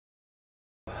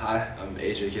Hi, I'm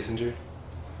AJ Kissinger.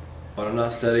 When I'm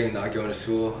not studying, not going to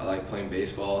school, I like playing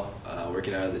baseball,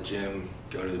 working out at the gym,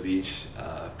 going to the beach,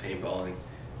 paintballing,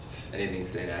 just anything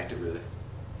staying active really.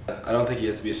 I don't think you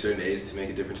have to be a certain age to make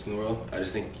a difference in the world. I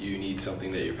just think you need something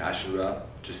that you're passionate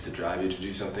about just to drive you to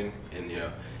do something, and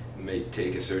it may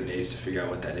take a certain age to figure out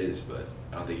what that is, but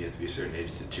I don't think you have to be a certain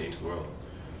age to change the world.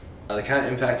 The kind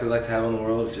of impact I'd like to have on the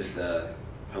world, just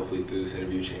hopefully through this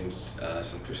interview change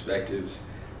some perspectives.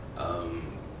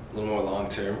 A little more long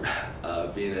term,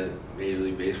 being a Major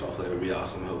League Baseball player would be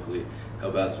awesome. Hopefully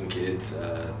help out some kids,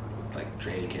 like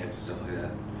training camps and stuff like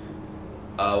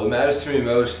that. What matters to me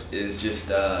most is just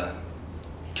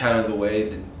kind of the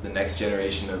way the next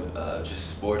generation of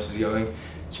just sports is going.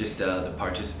 Just the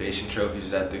participation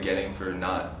trophies that they're getting for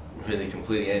not really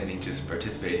completing anything, just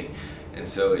participating. And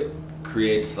so it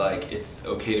creates like it's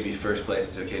okay to be first place,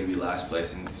 it's okay to be last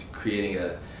place, and it's creating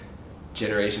a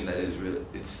generation that is really,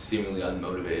 it's seemingly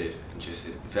unmotivated, and just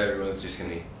if everyone's just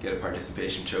gonna get a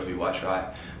participation trophy, why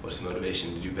try? What's the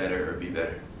motivation to do better or be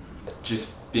better? Just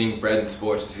being bred in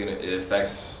sports it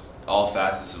affects all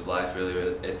facets of life really.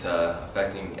 It's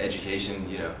affecting education.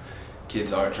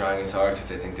 Kids aren't trying as hard because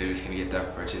they think they're just gonna get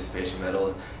that participation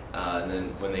medal, and then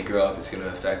when they grow up, it's gonna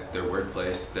affect their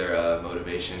workplace, their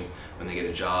motivation when they get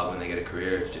a job, when they get a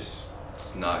career.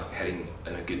 It's not heading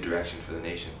in a good direction for the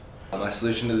nation. My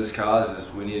solution to this cause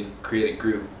is we need to create a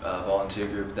group, a volunteer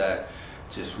group that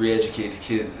just re-educates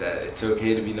kids that it's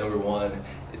okay to be number one,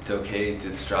 it's okay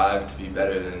to strive to be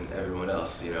better than everyone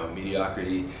else.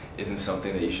 Mediocrity isn't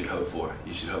something that you should hope for.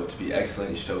 You should hope to be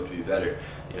excellent, you should hope to be better.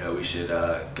 We should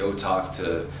go talk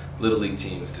to Little League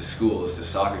teams, to schools, to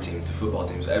soccer teams, to football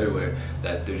teams, everywhere,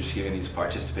 that they're just giving these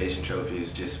participation trophies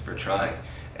just for trying,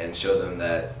 and show them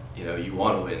that you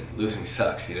want to win. Losing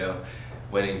sucks.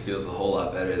 Winning feels a whole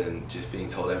lot better than just being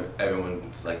told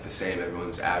everyone's like the same,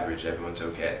 everyone's average, everyone's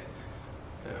okay.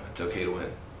 It's okay to win.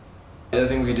 The other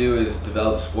thing we could do is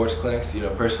develop sports clinics.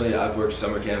 Personally, I've worked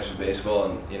summer camps for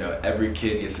baseball, and every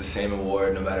kid gets the same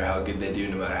award no matter how good they do,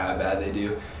 no matter how bad they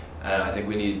do. And I think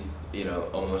we need,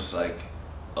 almost like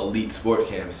elite sport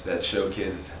camps that show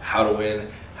kids how to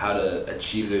win, how to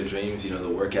achieve their dreams, the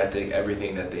work ethic,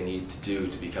 everything that they need to do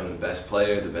to become the best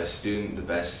player, the best student, the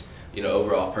best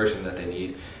overall person that they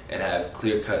need, and have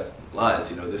clear-cut lines.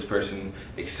 This person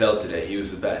excelled today, he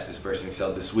was the best. This person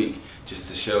excelled this week, just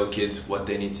to show kids what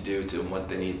they need to do and what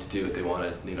they need to do if they want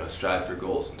to, strive for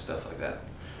goals and stuff like that.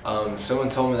 If someone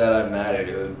told me that I mattered,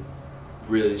 it would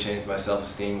really change my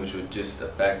self-esteem, which would just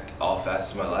affect all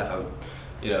facets of my life.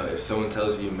 If someone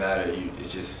tells you matter, it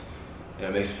just,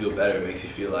 it makes you feel better. It makes you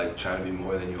feel like trying to be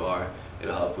more than you are.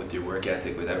 It'll help with your work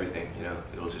ethic, with everything.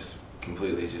 It'll just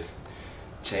completely just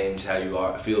change how you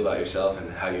feel about yourself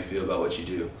and how you feel about what you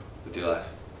do with your life.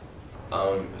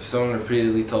 If someone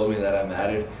repeatedly told me that I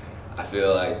mattered, I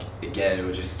feel like, again, it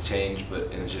would just change,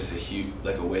 but in just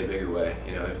a way bigger way.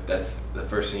 If that's the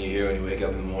first thing you hear when you wake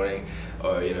up in the morning,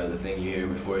 or the thing you hear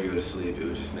before you go to sleep, it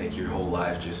would just make your whole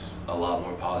life just a lot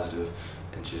more positive,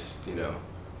 and just,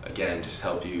 again, just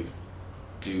help you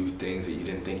do things that you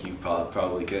didn't think you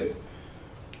probably could.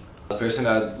 The person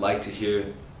I'd like to hear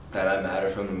that I matter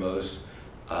from the most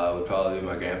would probably be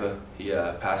my grandpa. He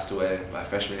passed away my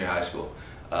freshman year of high school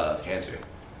of cancer,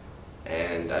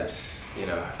 and I just,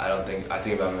 I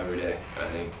think about him every day. And I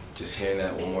think just hearing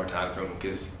that one more time from him,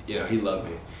 because he loved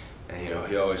me, and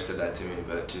he always said that to me.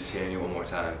 But just hearing it one more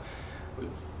time would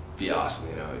be awesome.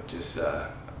 It just I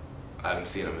haven't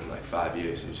seen him in like 5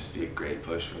 years. It would just be a great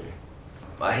push for me.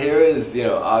 My hero is,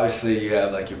 obviously you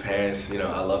have like your parents.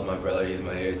 I love my brother, he's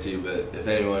my hero too. But if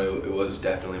anyone, it was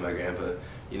definitely my grandpa.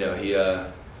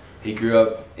 He grew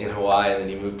up in Hawaii, and then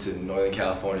he moved to Northern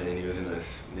California, and he was in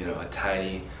a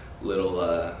tiny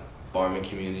little farming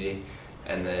community.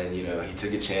 And then he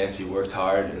took a chance, he worked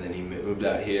hard, and then he moved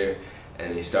out here,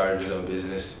 and he started his own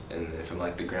business, and from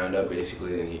like the ground up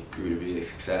basically, and he grew to be a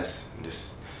success. And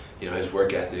just his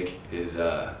work ethic, his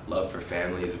love for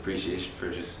family, his appreciation for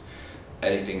just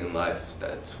anything in life.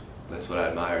 That's what I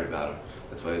admired about him.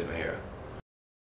 That's why he's my hero.